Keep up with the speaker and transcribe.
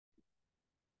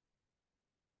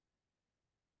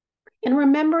In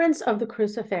remembrance of the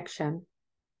crucifixion,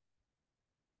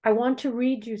 I want to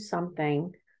read you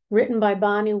something written by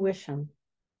Bonnie Wisham,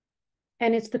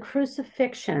 and it's the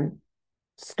crucifixion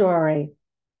story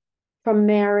from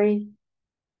Mary,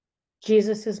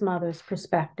 Jesus' mother's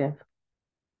perspective.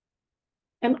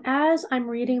 And as I'm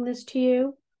reading this to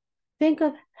you, think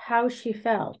of how she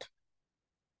felt.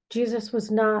 Jesus was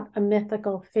not a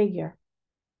mythical figure.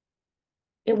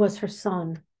 It was her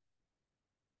son.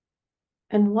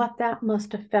 And what that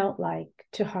must have felt like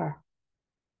to her.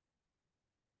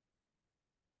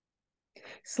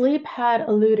 Sleep had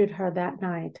eluded her that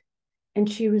night, and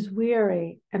she was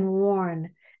weary and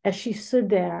worn as she stood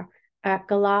there at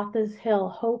Golgotha's hill,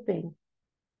 hoping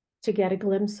to get a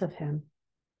glimpse of him,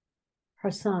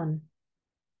 her son,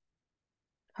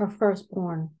 her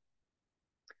firstborn.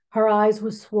 Her eyes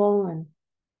were swollen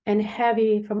and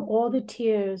heavy from all the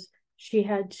tears she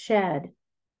had shed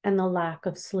and the lack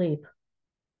of sleep.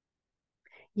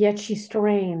 Yet she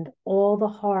strained all the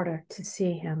harder to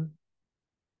see him.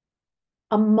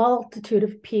 A multitude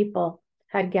of people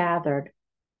had gathered,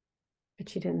 but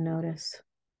she didn't notice.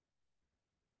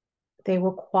 They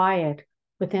were quiet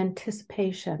with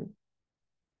anticipation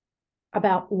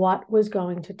about what was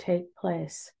going to take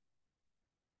place.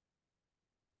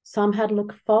 Some had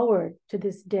looked forward to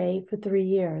this day for 3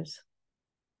 years.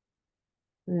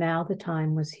 Now the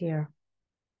time was here.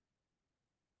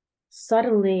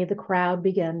 Suddenly, the crowd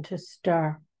began to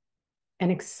stir, and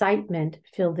excitement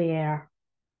filled the air.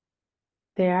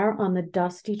 There on the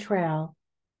dusty trail,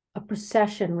 a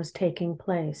procession was taking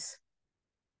place.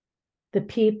 The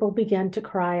people began to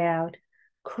cry out,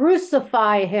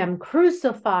 "Crucify him!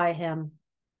 Crucify him!"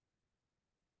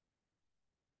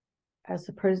 As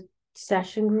the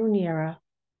procession grew nearer,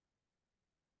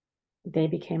 they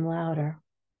became louder.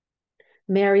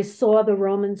 Mary saw the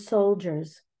Roman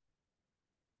soldiers,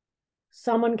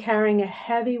 someone carrying a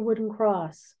heavy wooden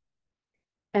cross.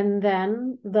 And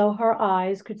then, though her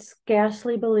eyes could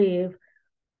scarcely believe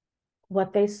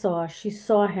what they saw, she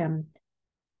saw him,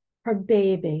 her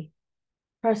baby,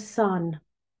 her son.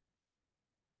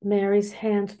 Mary's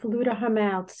hands flew to her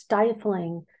mouth,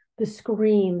 stifling the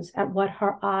screams at what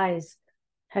her eyes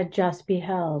had just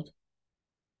beheld.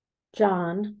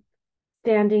 John,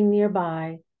 standing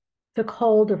nearby, took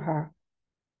hold of her,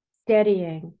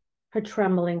 steadying her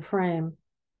trembling frame.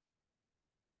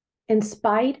 In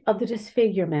spite of the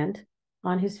disfigurement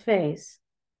on his face,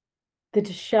 the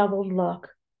disheveled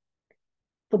look,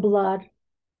 the blood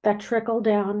that trickled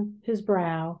down his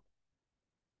brow,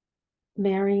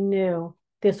 Mary knew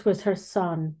this was her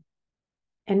son,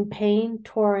 and pain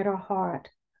tore at her heart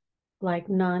like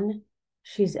none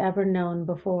she's ever known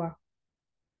before.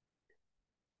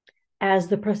 As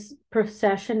the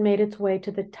procession made its way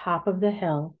to the top of the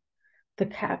hill, the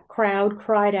crowd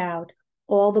cried out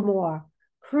all the more,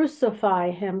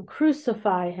 "Crucify him!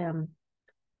 Crucify him!"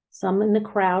 Some in the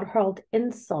crowd hurled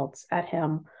insults at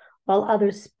him, while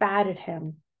others spat at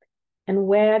him and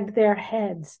wagged their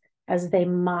heads as they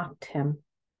mocked him.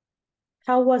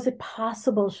 How was it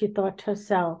possible, she thought to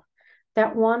herself,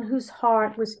 that one whose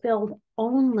heart was filled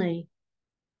only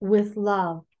with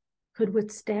love could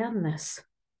withstand this?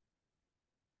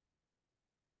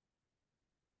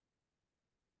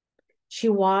 She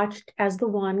watched as the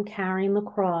one carrying the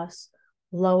cross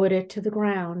lowered it to the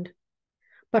ground,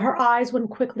 but her eyes went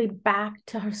quickly back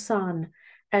to her son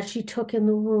as she took in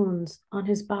the wounds on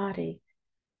his body,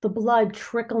 the blood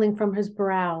trickling from his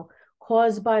brow,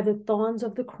 caused by the thorns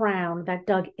of the crown that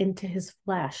dug into his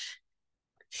flesh.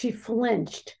 She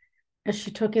flinched as she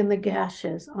took in the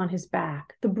gashes on his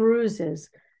back, the bruises,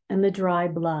 and the dry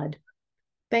blood.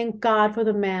 "Thank God for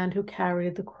the man who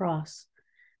carried the cross,"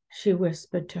 she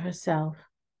whispered to herself.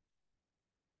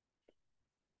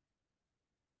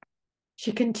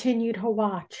 She continued her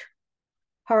watch.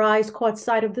 Her eyes caught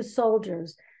sight of the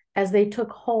soldiers as they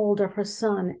took hold of her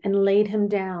son and laid him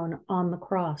down on the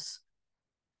cross.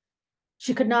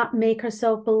 She could not make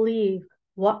herself believe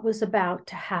what was about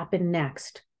to happen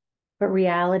next, but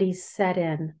reality set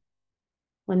in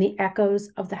when the echoes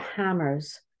of the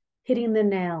hammers hitting the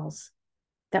nails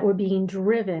that were being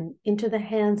driven into the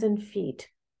hands and feet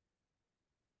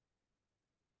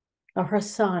of her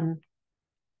son,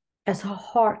 as her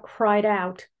heart cried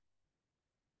out,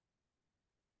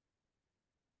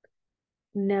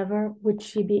 never would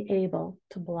she be able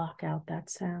to block out that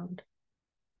sound.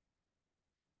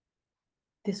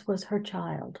 This was her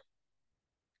child,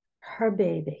 her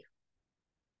baby.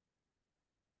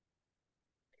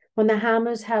 When the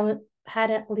hammers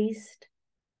had at least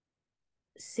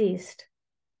ceased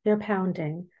their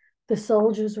pounding, the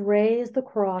soldiers raised the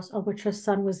cross on which her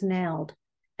son was nailed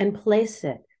and placed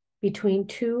it between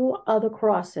two other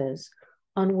crosses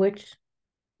on which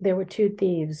there were two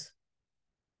thieves.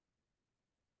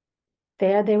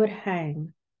 There they would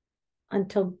hang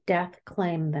until death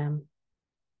claimed them.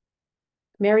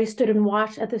 Mary stood and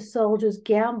watched as the soldiers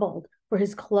gambled for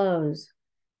his clothes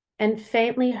and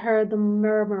faintly heard the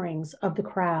murmurings of the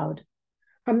crowd.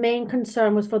 Her main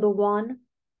concern was for the one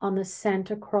on the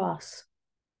center cross,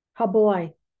 her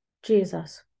boy,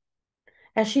 Jesus.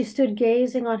 As she stood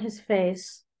gazing on his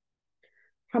face,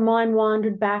 her mind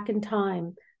wandered back in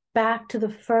time, back to the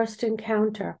first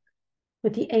encounter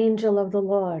with the angel of the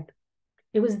Lord.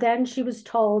 It was then she was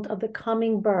told of the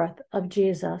coming birth of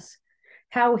Jesus,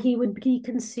 how he would be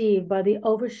conceived by the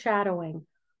overshadowing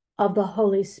of the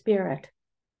Holy Spirit.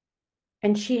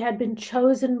 And she had been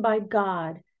chosen by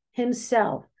God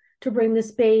himself to bring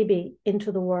this baby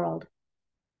into the world.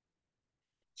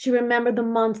 She remembered the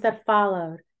months that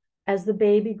followed as the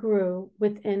baby grew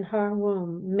within her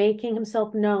womb, making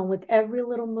himself known with every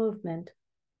little movement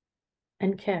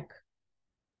and kick.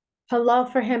 Her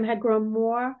love for him had grown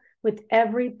more with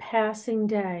every passing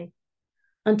day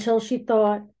until she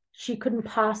thought she couldn't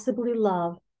possibly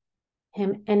love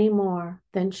him any more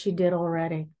than she did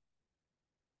already.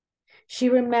 She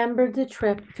remembered the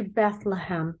trip to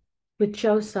Bethlehem with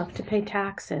Joseph to pay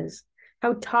taxes,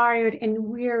 how tired and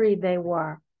weary they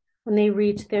were when they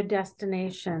reached their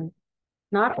destination.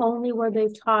 Not only were they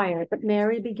tired, but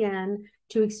Mary began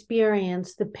to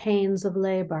experience the pains of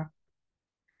labor.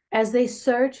 As they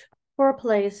searched for a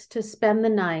place to spend the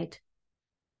night,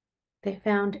 they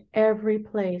found every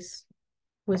place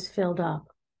was filled up.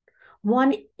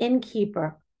 One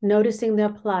innkeeper, noticing their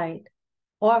plight,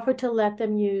 offered to let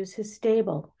them use his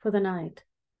stable for the night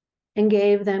and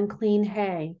gave them clean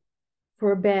hay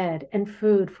for a bed and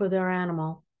food for their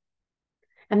animal.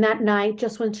 And that night,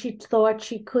 just when she thought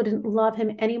she couldn't love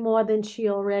him any more than she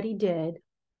already did,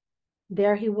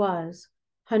 there he was,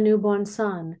 her newborn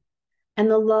son.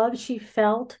 And the love she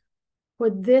felt for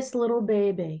this little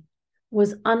baby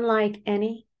was unlike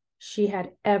any she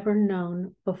had ever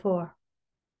known before.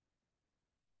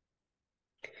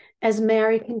 As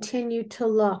Mary continued to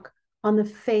look on the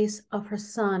face of her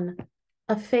son,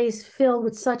 a face filled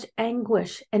with such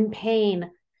anguish and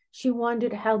pain, she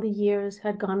wondered how the years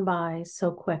had gone by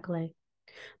so quickly.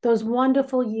 Those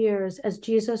wonderful years as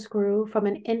Jesus grew from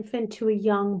an infant to a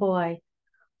young boy,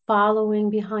 following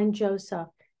behind Joseph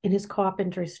in his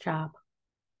carpentry shop.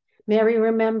 Mary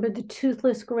remembered the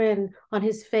toothless grin on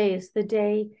his face the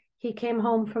day he came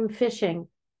home from fishing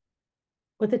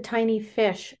with a tiny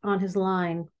fish on his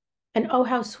line. And oh,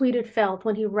 how sweet it felt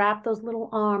when he wrapped those little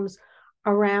arms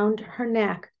around her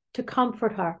neck to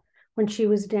comfort her when she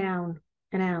was down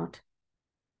and out.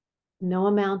 No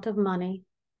amount of money,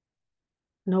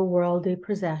 no worldly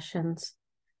possessions,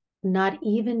 not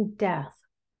even death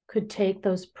could take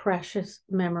those precious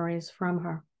memories from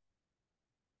her.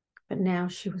 But now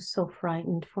she was so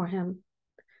frightened for him.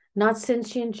 Not since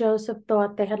she and Joseph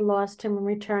thought they had lost him when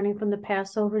returning from the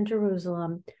Passover in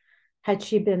Jerusalem had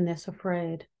she been this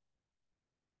afraid.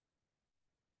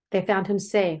 They found him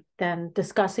safe, then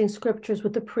discussing scriptures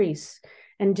with the priests,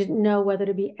 and didn't know whether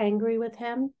to be angry with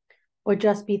him or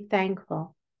just be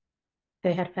thankful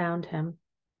they had found him.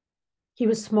 He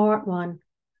was a smart one,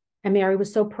 and Mary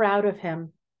was so proud of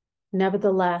him.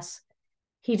 Nevertheless,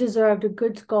 he deserved a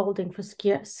good scolding for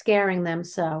scaring them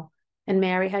so, and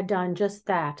Mary had done just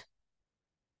that,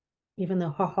 even though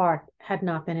her heart had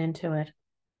not been into it.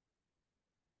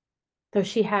 Though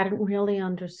she hadn't really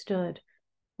understood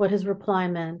what his reply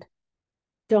meant.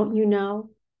 Don't you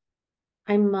know?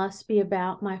 I must be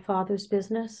about my Father's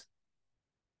business.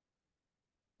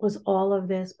 Was all of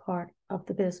this part of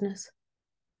the business?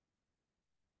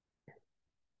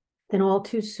 Then all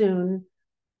too soon,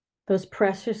 those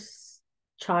precious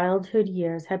childhood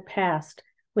years had passed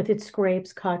with its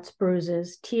scrapes, cuts,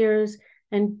 bruises, tears,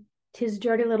 and his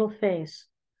dirty little face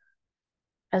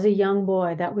as a young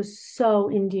boy that was so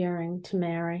endearing to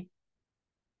Mary.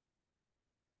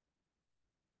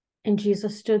 And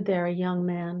Jesus stood there, a young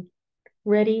man,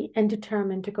 ready and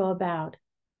determined to go about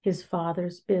his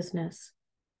Father's business.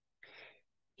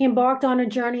 He embarked on a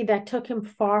journey that took him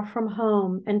far from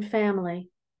home and family.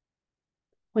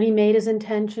 When he made his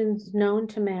intentions known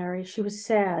to Mary, she was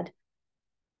sad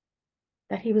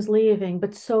that he was leaving,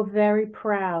 but so very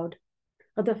proud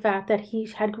of the fact that he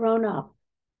had grown up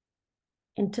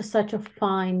into such a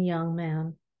fine young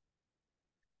man.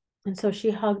 And so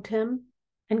she hugged him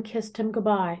and kissed him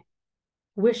goodbye,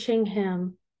 wishing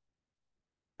him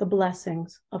the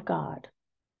blessings of God.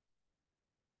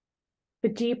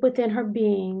 But deep within her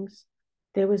beings,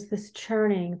 there was this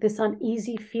churning, this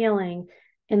uneasy feeling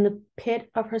in the pit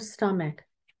of her stomach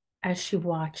as she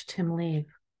watched him leave.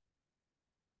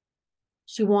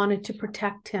 She wanted to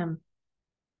protect him,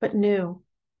 but knew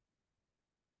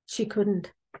she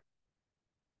couldn't.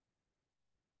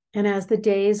 And as the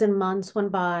days and months went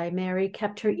by, Mary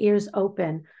kept her ears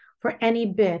open for any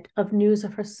bit of news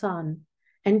of her son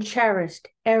and cherished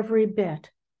every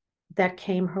bit that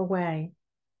came her way.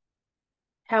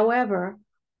 However,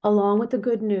 along with the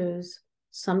good news,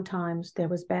 sometimes there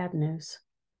was bad news.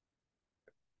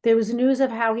 There was news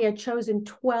of how he had chosen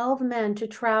 12 men to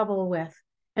travel with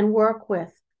and work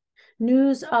with,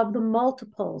 news of the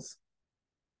multiples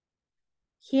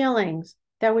healings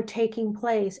that were taking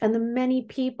place and the many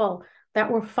people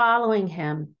that were following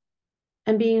him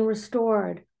and being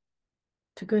restored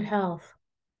to good health.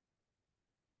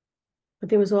 But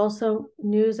there was also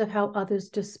news of how others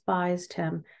despised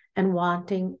him and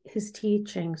wanting his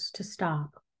teachings to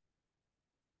stop.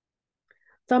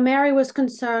 Though Mary was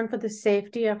concerned for the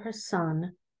safety of her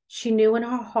son, she knew in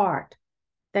her heart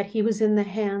that he was in the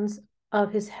hands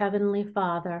of his heavenly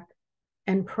Father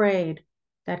and prayed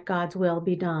that God's will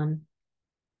be done.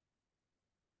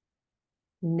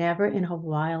 Never in her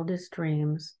wildest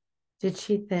dreams did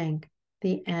she think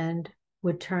the end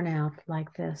would turn out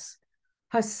like this.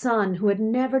 Her son, who had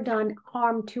never done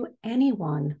harm to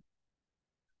anyone,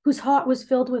 whose heart was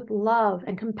filled with love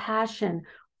and compassion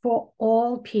for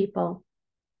all people,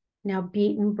 now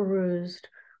beaten, bruised,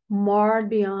 marred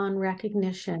beyond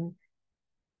recognition,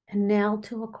 and nailed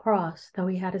to a cross, though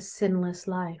he had a sinless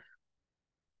life.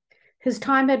 His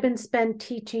time had been spent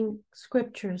teaching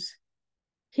scriptures,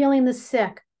 healing the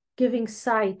sick, giving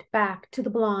sight back to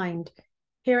the blind,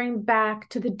 hearing back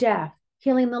to the deaf,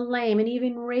 healing the lame, and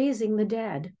even raising the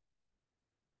dead.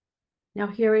 Now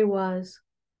here he was,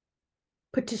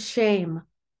 put to shame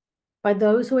by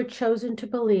those who had chosen to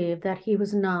believe that he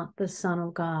was not the Son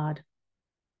of God.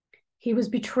 He was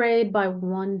betrayed by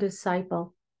one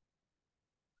disciple,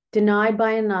 denied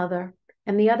by another,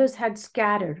 and the others had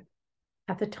scattered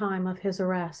at the time of his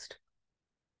arrest,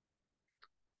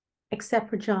 except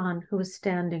for John, who was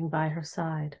standing by her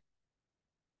side.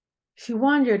 She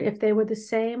wondered if they were the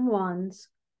same ones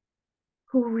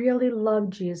who really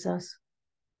loved Jesus.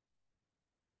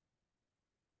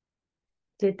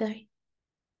 Did they?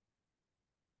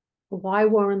 Why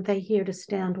weren't they here to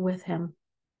stand with him?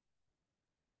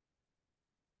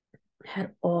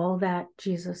 Had all that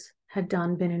Jesus had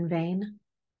done been in vain?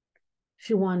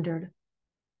 She wondered.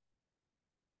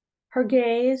 Her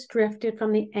gaze drifted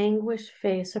from the anguished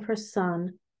face of her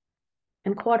son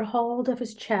and caught hold of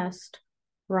his chest,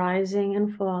 rising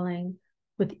and falling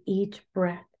with each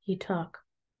breath he took.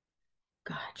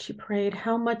 God, she prayed,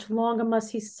 how much longer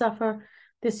must he suffer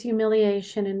this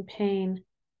humiliation and pain?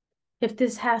 If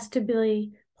this has to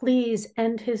be, please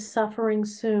end his suffering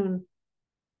soon.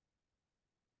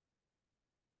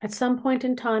 At some point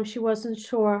in time, she wasn't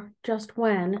sure just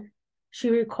when, she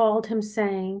recalled him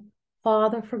saying,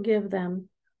 Father, forgive them,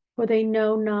 for they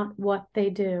know not what they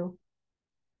do.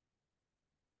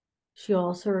 She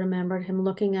also remembered him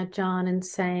looking at John and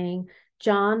saying,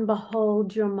 John,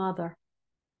 behold your mother.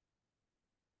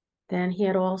 Then he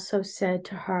had also said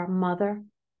to her, Mother,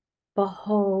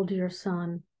 behold your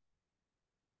son.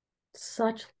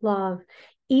 Such love,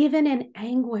 even in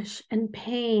anguish and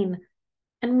pain,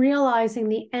 and realizing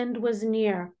the end was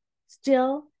near,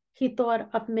 still he thought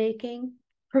of making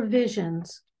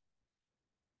provisions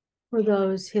for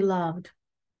those he loved.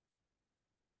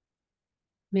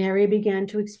 Mary began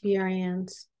to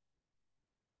experience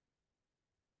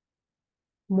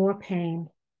more pain,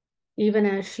 even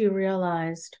as she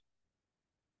realized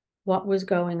what was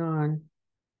going on.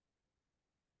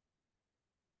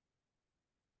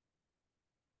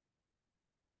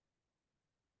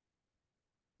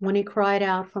 When he cried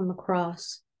out from the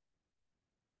cross,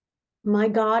 my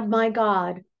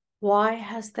God, why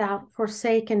hast thou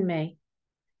forsaken me?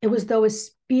 It was though a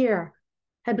spear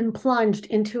had been plunged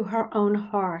into her own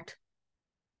heart.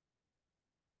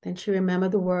 Then she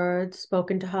remembered the words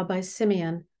spoken to her by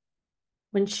Simeon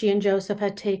when she and Joseph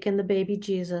had taken the baby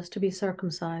Jesus to be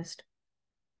circumcised.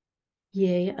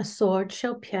 Yea, a sword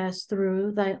shall pierce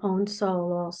through thy own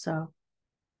soul also.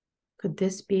 Could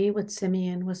this be what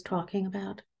Simeon was talking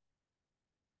about?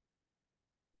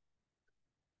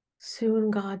 Soon,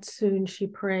 God, soon, she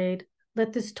prayed.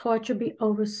 Let this torture be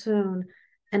over soon,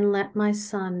 and let my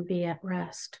son be at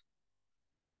rest.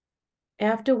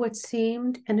 After what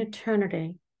seemed an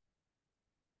eternity,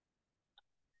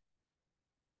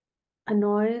 a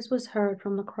noise was heard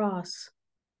from the cross.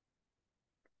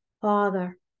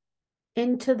 Father,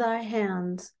 into thy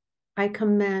hands I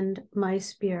commend my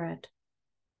spirit.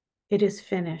 It is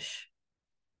finished.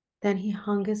 Then he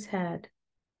hung his head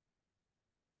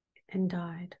and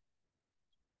died.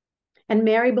 And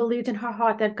Mary believed in her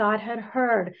heart that God had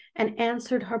heard and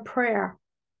answered her prayer.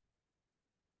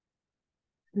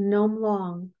 No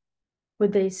long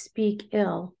would they speak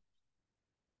ill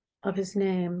of his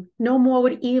name. No more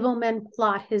would evil men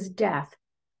plot his death.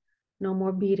 No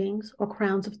more beatings or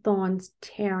crowns of thorns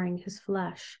tearing his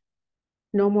flesh.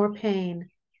 No more pain.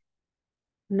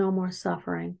 No more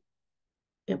suffering.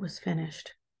 It was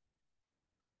finished.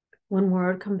 When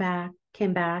word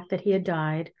came back that he had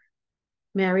died,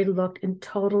 Mary looked in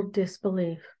total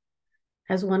disbelief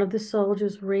as one of the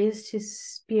soldiers raised his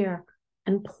spear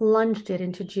and plunged it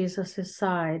into Jesus'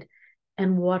 side,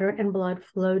 and water and blood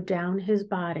flowed down his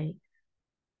body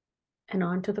and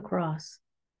onto the cross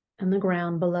and the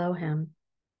ground below him.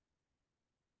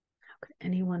 How could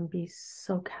anyone be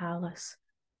so callous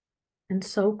and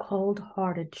so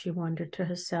cold-hearted, she wondered to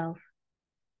herself.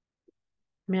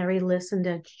 Mary listened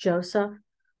as Joseph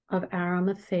of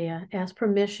Arimathea asked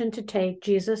permission to take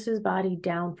Jesus' body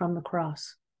down from the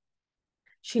cross.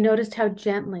 She noticed how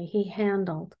gently he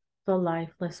handled the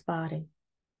lifeless body.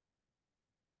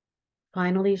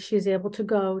 Finally, she is able to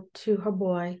go to her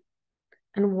boy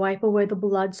and wipe away the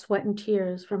blood, sweat, and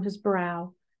tears from his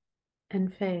brow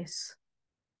and face.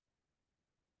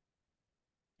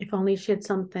 If only she had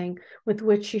something with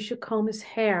which she should comb his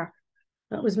hair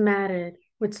that was matted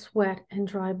with sweat and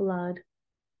dry blood.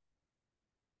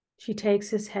 She takes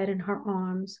his head in her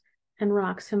arms and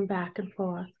rocks him back and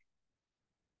forth,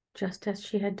 just as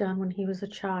she had done when he was a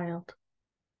child.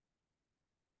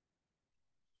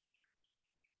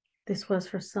 This was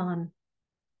her son,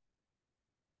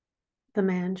 the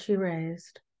man she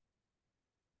raised,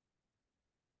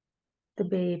 the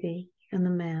baby and the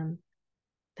man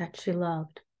that she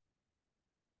loved.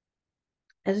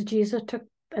 As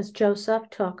Joseph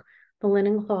took the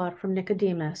linen cloth from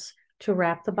Nicodemus to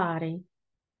wrap the body,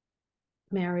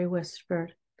 Mary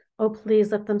whispered, "Oh,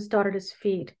 please let them start at his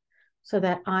feet so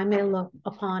that I may look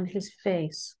upon his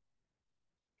face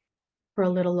for a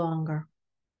little longer."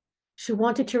 She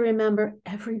wanted to remember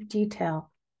every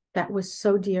detail that was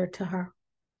so dear to her.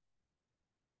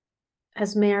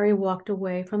 As Mary walked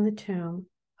away from the tomb,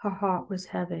 her heart was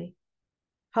heavy,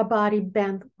 her body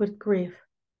bent with grief.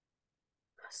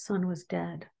 Her son was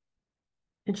dead,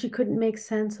 and she couldn't make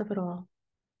sense of it all.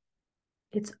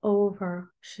 "It's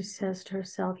over," she says to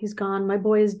herself. "He's gone. My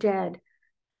boy is dead.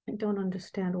 I don't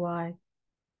understand why."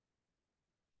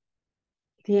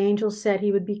 The angel said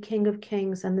he would be King of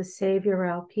Kings and the Savior of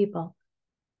our people.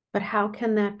 But how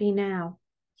can that be now?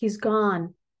 He's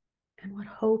gone. And what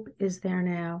hope is there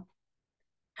now?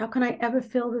 How can I ever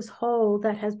fill this hole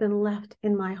that has been left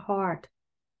in my heart?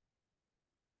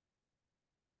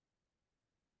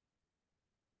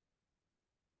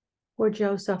 Poor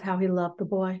Joseph, how he loved the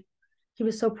boy. He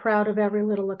was so proud of every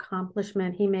little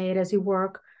accomplishment he made as he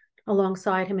worked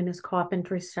alongside him in his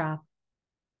carpentry shop.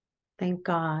 Thank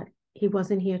God he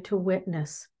wasn't here to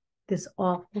witness this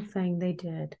awful thing they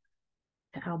did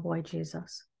to our boy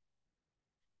Jesus.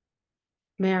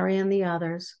 Mary and the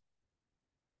others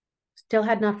still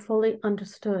had not fully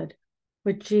understood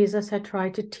what Jesus had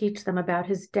tried to teach them about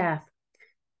his death,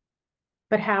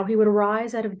 but how he would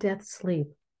rise out of death's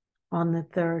sleep on the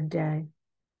third day.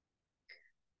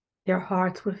 Their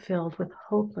hearts were filled with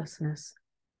hopelessness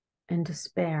and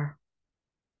despair.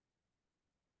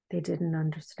 They didn't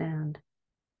understand.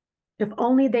 If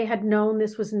only they had known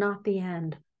this was not the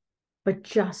end, but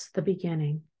just the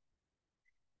beginning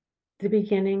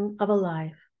of a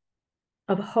life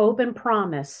of hope and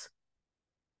promise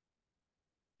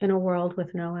in a world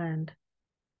with no end.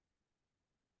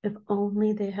 If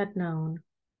only they had known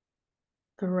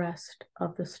the rest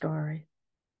of the story.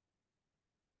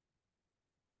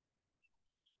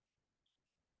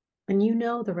 And you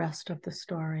know the rest of the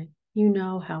story. You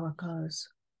know how it goes.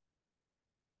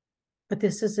 But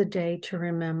this is a day to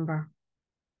remember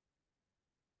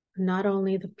not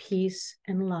only the peace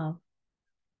and love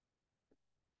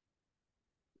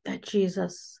that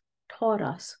Jesus taught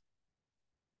us,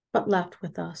 but left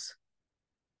with us,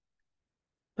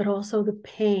 but also the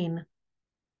pain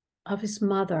of his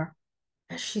mother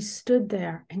as she stood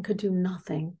there and could do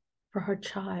nothing for her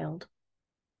child.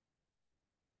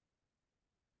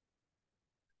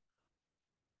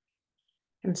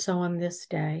 And so on this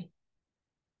day,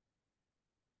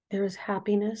 there is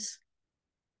happiness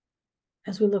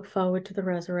as we look forward to the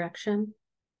resurrection,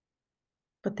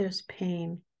 but there's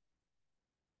pain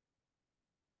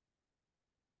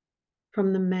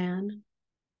from the man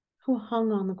who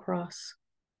hung on the cross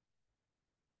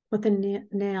with the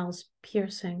nails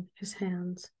piercing his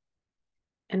hands,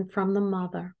 and from the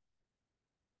mother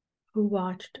who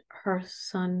watched her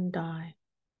son die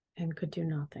and could do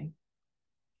nothing.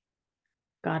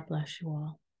 God bless you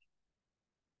all.